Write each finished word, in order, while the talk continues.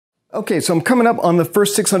Okay, so I'm coming up on the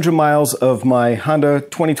first 600 miles of my Honda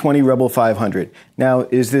 2020 Rebel 500. Now,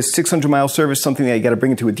 is this 600 mile service something that you gotta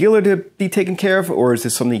bring it to a dealer to be taken care of, or is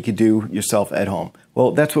this something you could do yourself at home?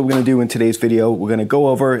 Well, that's what we're gonna do in today's video. We're gonna go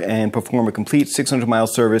over and perform a complete 600 mile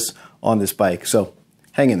service on this bike. So,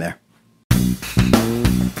 hang in there.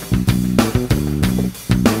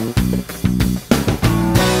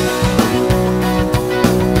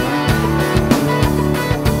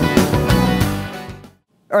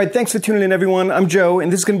 All right, thanks for tuning in, everyone. I'm Joe,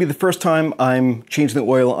 and this is going to be the first time I'm changing the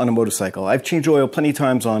oil on a motorcycle. I've changed oil plenty of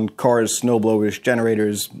times on cars, snowblowers,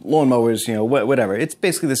 generators, lawnmowers, you know, whatever. It's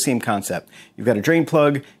basically the same concept. You've got a drain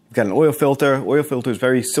plug, you've got an oil filter. Oil filter is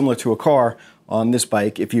very similar to a car on this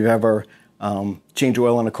bike. If you've ever changed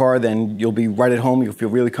oil on a car, then you'll be right at home. You'll feel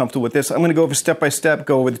really comfortable with this. I'm going to go over step by step,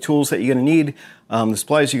 go over the tools that you're going to need, the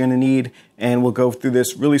supplies you're going to need, and we'll go through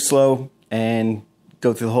this really slow and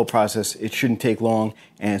go through the whole process. It shouldn't take long,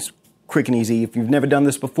 and it's quick and easy. If you've never done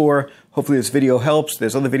this before, hopefully this video helps.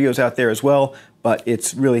 There's other videos out there as well, but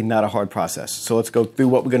it's really not a hard process. So let's go through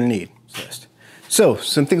what we're gonna need first. So,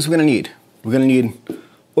 some things we're gonna need. We're gonna need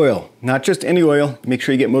oil, not just any oil. Make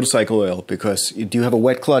sure you get motorcycle oil because you do have a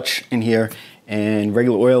wet clutch in here, and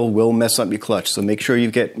regular oil will mess up your clutch. So make sure you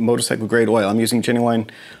get motorcycle grade oil. I'm using genuine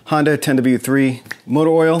Honda 10W3 motor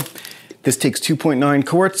oil. This takes 2.9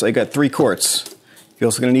 quarts. I got 3 quarts. You're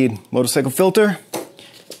also going to need motorcycle filter.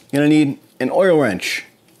 You're going to need an oil wrench.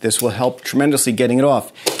 This will help tremendously getting it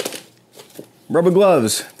off. Rubber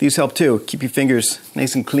gloves. These help too. Keep your fingers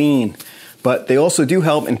nice and clean. But they also do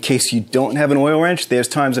help in case you don't have an oil wrench. There's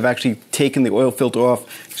times I've actually taken the oil filter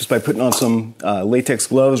off just by putting on some latex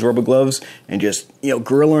gloves, rubber gloves, and just, you know,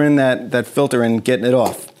 grilling that filter and getting it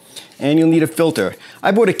off. And you'll need a filter.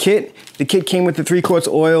 I bought a kit. The kit came with the 3 quarts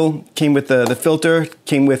oil, came with the filter,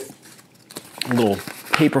 came with a little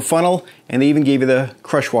paper funnel, and they even gave you the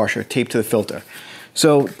crush washer taped to the filter.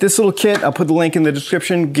 So this little kit, I'll put the link in the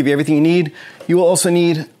description, give you everything you need. You will also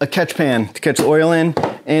need a catch pan to catch the oil in,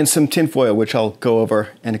 and some tin foil, which I'll go over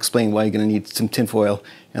and explain why you're gonna need some tin foil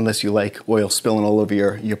unless you like oil spilling all over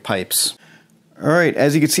your pipes. All right,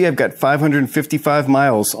 as you can see, I've got 555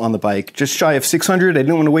 miles on the bike, just shy of 600. I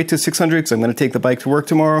didn't want to wait till 600 because I'm going to take the bike to work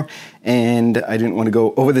tomorrow, and I didn't want to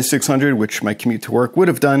go over the 600, which my commute to work would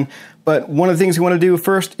have done. But one of the things you want to do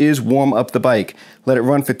first is warm up the bike. Let it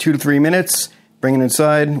run for 2 to 3 minutes, bring it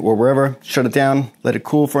inside or wherever, shut it down, let it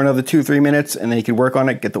cool for another 2 to 3 minutes, and then you can work on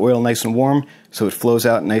it, get the oil nice and warm so it flows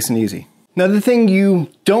out nice and easy. Now, the thing you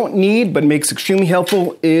don't need but makes extremely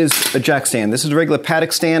helpful is a jack stand. This is a regular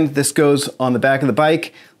paddock stand. This goes on the back of the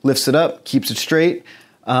bike, lifts it up, keeps it straight.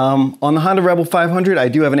 On the Honda Rebel 500, I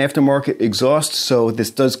do have an aftermarket exhaust, so this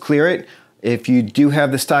does clear it. If you do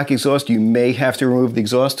have the stock exhaust, you may have to remove the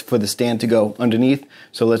exhaust for the stand to go underneath.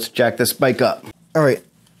 So let's jack this bike up. All right,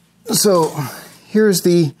 so here's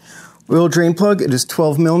the oil drain plug. It is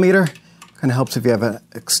 12 millimeter. Kind of helps if you have an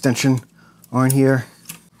extension on here.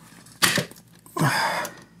 There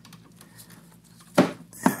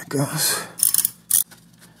it goes.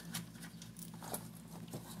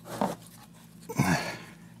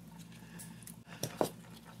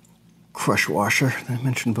 Crush washer that I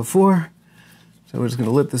mentioned before. So we're just going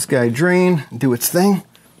to let this guy drain and do its thing.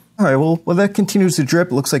 All right, well, that continues to drip.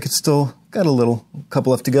 It looks like it's still got a couple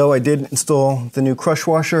left to go. I did install the new crush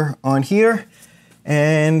washer on here,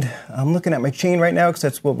 and I'm looking at my chain right now because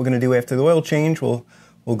that's what we're going to do after the oil change. We'll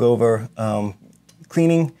go over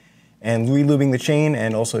cleaning and re-lubing the chain,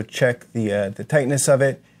 and also check the tightness of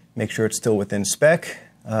it, make sure it's still within spec.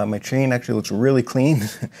 My chain actually looks really clean,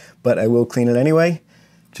 but I will clean it anyway,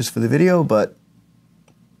 just for the video. But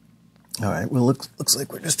all right, well, looks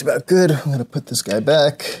like we're just about good. I'm gonna put this guy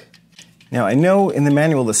back. Now, I know in the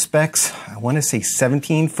manual, the specs, I wanna say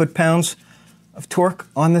 17 foot-pounds of torque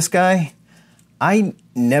on this guy. I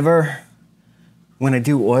never, when I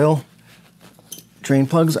do oil drain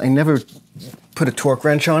plugs, I never put a torque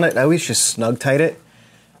wrench on it. I always just snug tight it.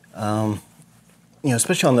 You know,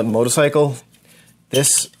 especially on the motorcycle,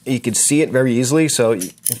 this, you could see it very easily. So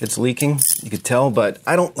if it's leaking, you could tell, but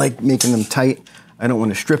I don't like making them tight. I don't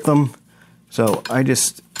want to strip them. So I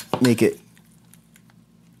just make it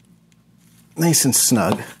nice and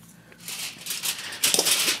snug.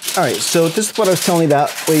 All right, so this is what I was telling you about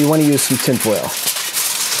where you want to use some tin foil.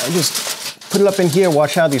 I just put it up in here.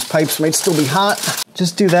 Watch out, these pipes might still be hot.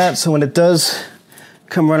 Just do that so when it does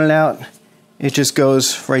come running out, it just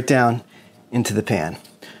goes right down into the pan.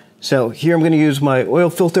 So here I'm going to use my oil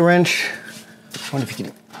filter wrench. I wonder if you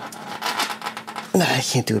can... Nah, I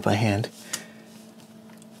can't do it by hand.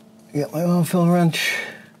 I got my oil filter wrench.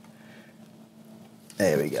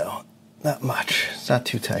 There we go. Not much. It's not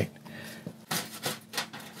too tight.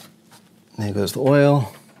 There goes the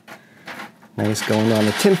oil. Nice, going down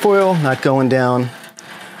the tin foil, not going down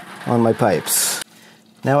on my pipes.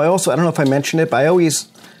 Now I don't know if I mentioned it, but I always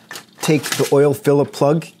take the oil filler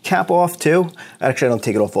plug cap off too. Actually, I don't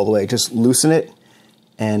take it off all the way, just loosen it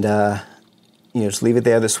and just leave it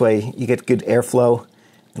there. This way you get good airflow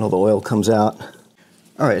and all the oil comes out.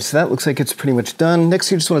 All right, so that looks like it's pretty much done.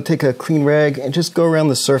 Next, you just want to take a clean rag and just go around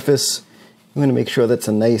the surface. You want to make sure that's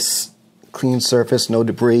a nice, clean surface, no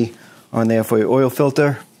debris on there for your oil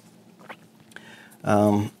filter.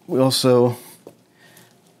 I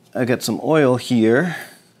got some oil here.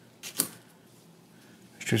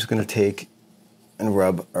 Just going to take and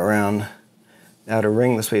rub around the outer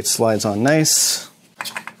ring. This way it slides on nice.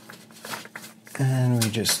 And we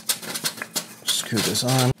just screw this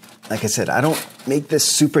on. Like I said, I don't make this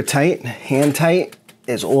super tight. Hand tight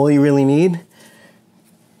is all you really need.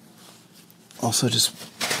 Also just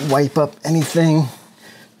wipe up anything.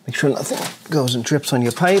 Make sure nothing goes and drips on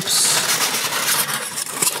your pipes.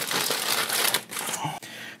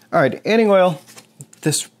 All right, adding oil.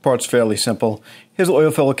 This part's fairly simple. Here's the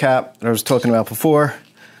oil filler cap that I was talking about before.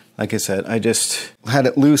 Like I said, I just had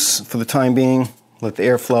it loose for the time being, let the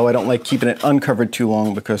air flow. I don't like keeping it uncovered too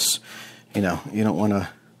long because, you don't want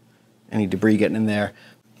any debris getting in there.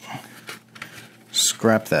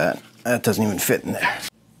 Scrap that. That doesn't even fit in there.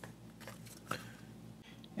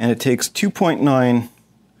 And it takes 2.9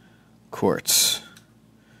 quarts.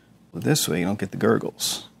 Well, this way you don't get the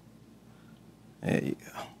gurgles. There you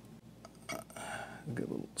go. Good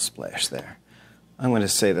little splash there. I'm going to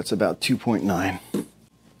say that's about 2.9. And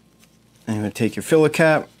you're going to take your filler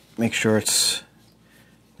cap, make sure it's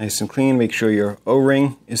nice and clean, make sure your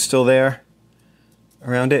O-ring is still there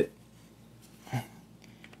around it.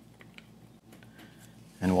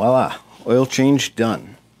 And voila, oil change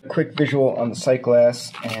done. Quick visual on the sight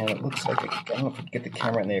glass, and it looks like, I don't know if I can get the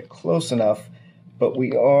camera in there close enough, but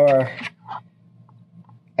we are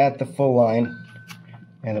at the full line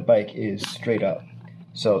and the bike is straight up.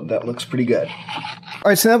 So that looks pretty good. All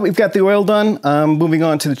right, so now we've got the oil done. Moving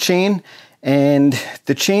on to the chain. And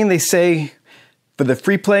the chain, they say, for the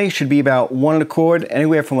free play should be about 1 1/4,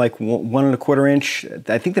 anywhere from like 1 1/4 inch.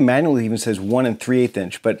 I think the manual even says 1 3/8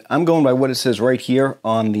 inch, but I'm going by what it says right here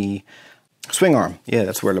on the swing arm. Yeah,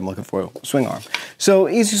 that's the word I'm looking for, swing arm. So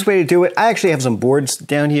easiest way to do it, I actually have some boards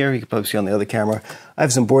down here. You can probably see on the other camera. I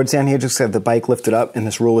have some boards down here just to have the bike lifted up and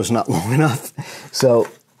this ruler's not long enough. So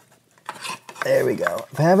there we go.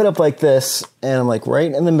 If I have it up like this and I'm like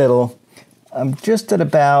right in the middle, I'm just at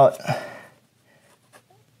about,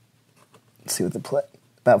 let's see what the play,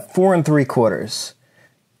 about 4 3/4.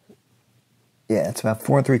 Yeah, it's about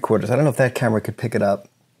 4 3/4. I don't know if that camera could pick it up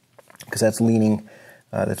because that's leaning,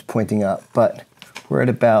 that's pointing up, but we're at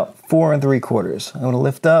about 4 3/4. I'm going to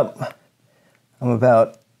lift up. I'm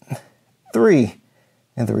about 3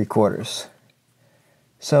 3/4.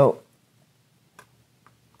 So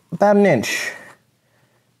about an inch,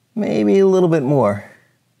 maybe a little bit more.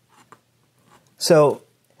 So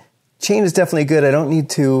chain is definitely good. I don't need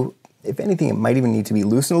to, if anything, it might even need to be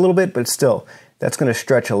loosened a little bit, but still, that's going to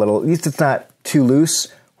stretch a little. At least it's not too loose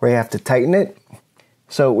where you have to tighten it.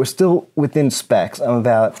 So we're still within specs. I'm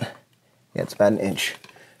about, yeah, it's about an inch.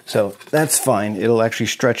 So that's fine. It'll actually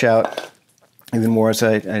stretch out even more as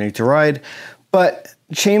I need to ride. But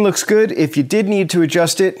chain looks good. If you did need to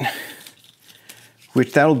adjust it,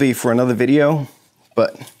 which that'll be for another video,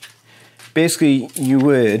 but basically you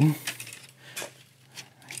would,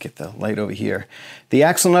 get the light over here, the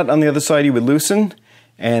axle nut on the other side you would loosen,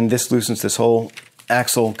 and this loosens this whole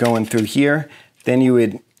axle going through here. Then you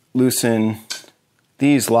would loosen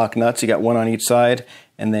these lock nuts. You got one on each side,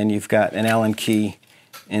 and then you've got an Allen key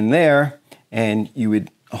in there, and you would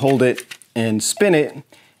hold it and spin it,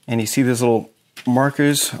 and you see these little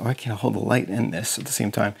markers. Oh, I can't hold the light in this at the same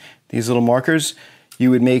time. These little markers, you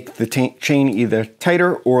would make the chain either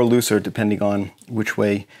tighter or looser depending on which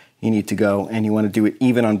way you need to go, and you want to do it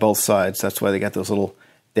even on both sides. That's why they got those little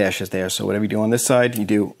dashes there. So whatever you do on this side, you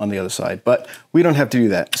do on the other side, but we don't have to do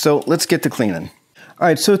that. So let's get to cleaning. All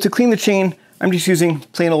right, so to clean the chain, I'm just using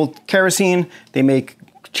plain old kerosene. They make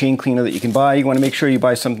chain cleaner that you can buy. You want to make sure you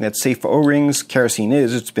buy something that's safe for O-rings. Kerosene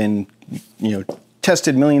is, it's been,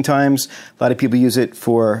 tested a million times. A lot of people use it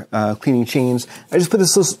for cleaning chains. I just put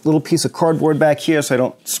this little piece of cardboard back here so I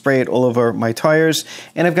don't spray it all over my tires.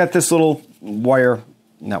 And I've got this little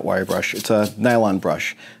not wire brush, it's a nylon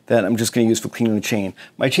brush that I'm just going to use for cleaning the chain.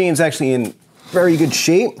 My chain's actually in very good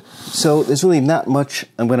shape, so there's really not much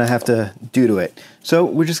I'm going to have to do to it. So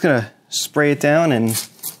we're just going to spray it down and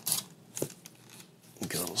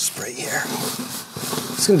get a little spray here.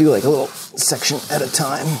 Just going to do like a little section at a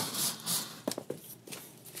time.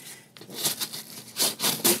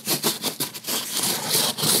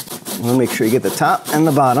 You want to make sure you get the top and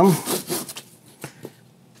the bottom.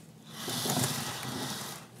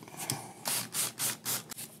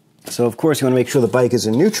 So of course you want to make sure the bike is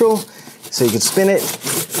in neutral so you can spin it.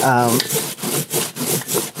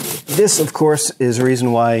 This of course is a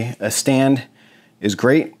reason why a stand is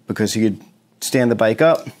great, because you could stand the bike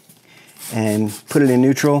up and put it in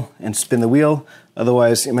neutral and spin the wheel.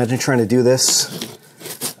 Otherwise, imagine trying to do this,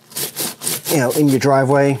 you know, in your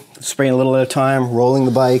driveway, spraying a little at a time, rolling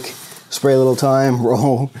the bike, spray a little time,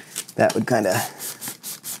 roll. That would kind of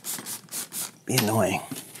be annoying.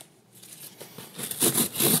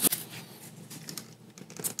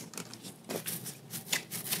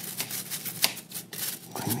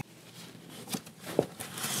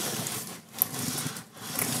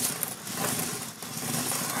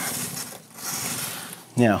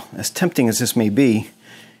 Now, as tempting as this may be,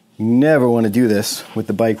 you never want to do this with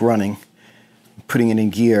the bike running, putting it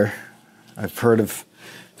in gear. I've heard of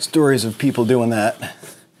stories of people doing that,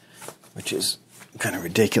 which is kind of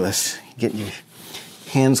ridiculous. Getting your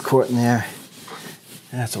hands caught in there,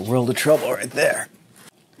 that's a world of trouble right there.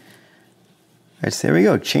 All right, so there we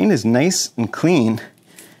go. Chain is nice and clean.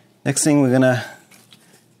 Next thing we're gonna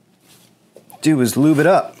do is lube it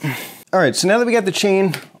up. All right, so now that we got the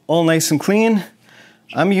chain all nice and clean,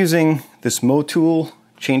 I'm using this Motool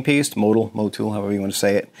chain paste, Motool, however you want to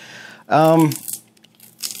say it.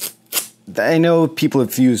 I know people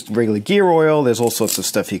have used regular gear oil. There's all sorts of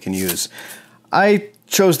stuff you can use. I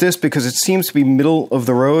chose this because it seems to be middle of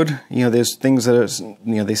the road. You know, there's things that are,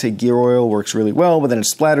 you know, they say gear oil works really well, but then it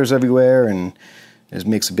splatters everywhere and it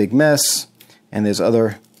makes a big mess. And there's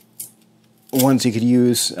other ones you could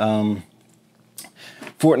use.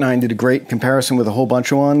 Fortnite did a great comparison with a whole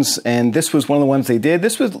bunch of ones, and this was one of the ones they did.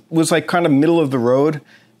 This was like kind of middle of the road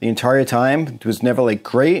the entire time. It was never like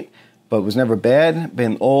great, but it was never bad.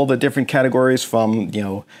 In all the different categories, from, you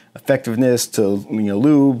know, effectiveness to, you know,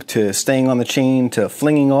 lube to staying on the chain to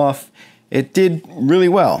flinging off, it did really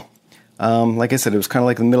well. Like I said, it was kind of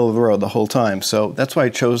like the middle of the road the whole time. So that's why I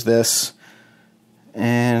chose this.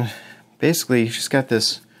 And basically, you just got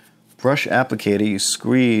this brush applicator. You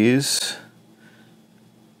squeeze.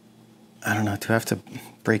 I don't know, do I have to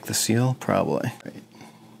break the seal? Probably.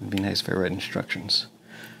 It'd be nice if I read instructions.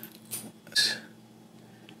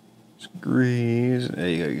 Squeeze. There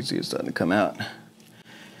you go, you can see it's starting to come out.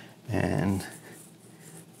 And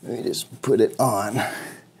let me just put it on.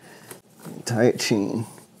 Tie it chain.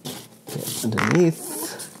 Get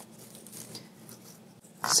underneath.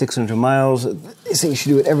 600 miles. They say you should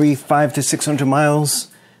do it every 500 to 600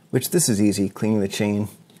 miles, which this is easy, cleaning the chain.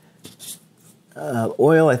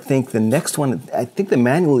 Oil, I think the next one, I think the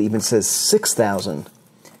manual even says 6,000,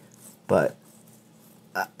 but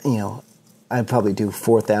you know, I'd probably do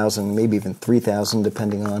 4,000, maybe even 3,000,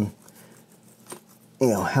 depending on, you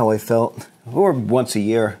know, how I felt, or once a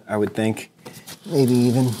year, I would think, maybe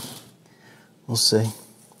even. We'll see.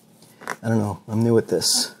 I don't know. I'm new at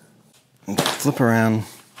this. Flip around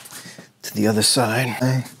to the other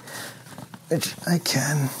side, which I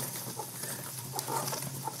can.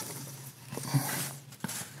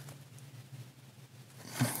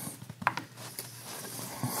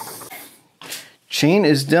 Chain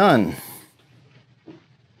is done.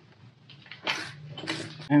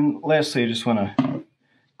 And lastly, I just want to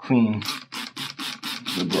clean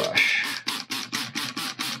the brush.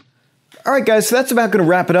 All right, guys, so that's about going to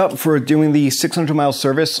wrap it up for doing the 600-mile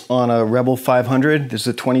service on a Rebel 500. This is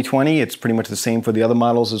a 2020. It's pretty much the same for the other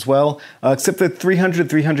models as well, except that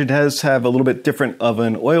 300 does have a little bit different of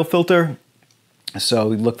an oil filter. So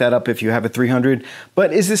look that up if you have a 300.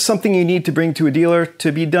 But is this something you need to bring to a dealer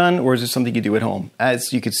to be done, or is it something you do at home?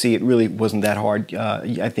 As you can see, it really wasn't that hard.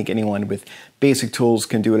 I think anyone with basic tools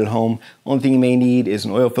can do it at home. Only thing you may need is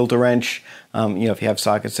an oil filter wrench. You know, if you have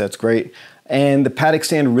sockets, that's great. And the paddock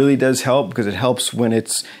stand really does help, because it helps when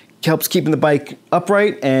helps keeping the bike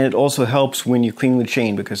upright, and it also helps when you clean the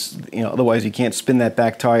chain, because, you know, otherwise you can't spin that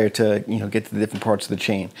back tire to, you know, get to the different parts of the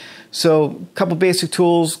chain. So a couple basic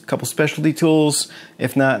tools, a couple specialty tools.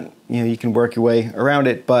 If not, you know, you can work your way around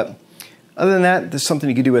it. But other than that, there's something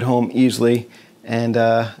you can do at home easily. And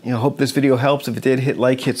you know, hope this video helps. If it did, hit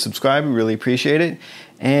like, hit subscribe. We really appreciate it.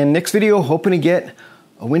 And next video, hoping to get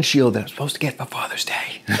a windshield that I'm supposed to get for Father's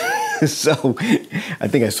Day. So I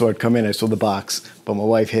think I saw it come in. I saw the box, but my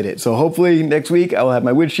wife hit it. So hopefully next week I will have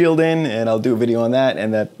my windshield in, and I'll do a video on that,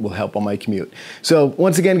 and that will help on my commute. So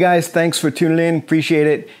once again, guys, thanks for tuning in. Appreciate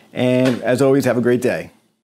it. And as always, have a great day.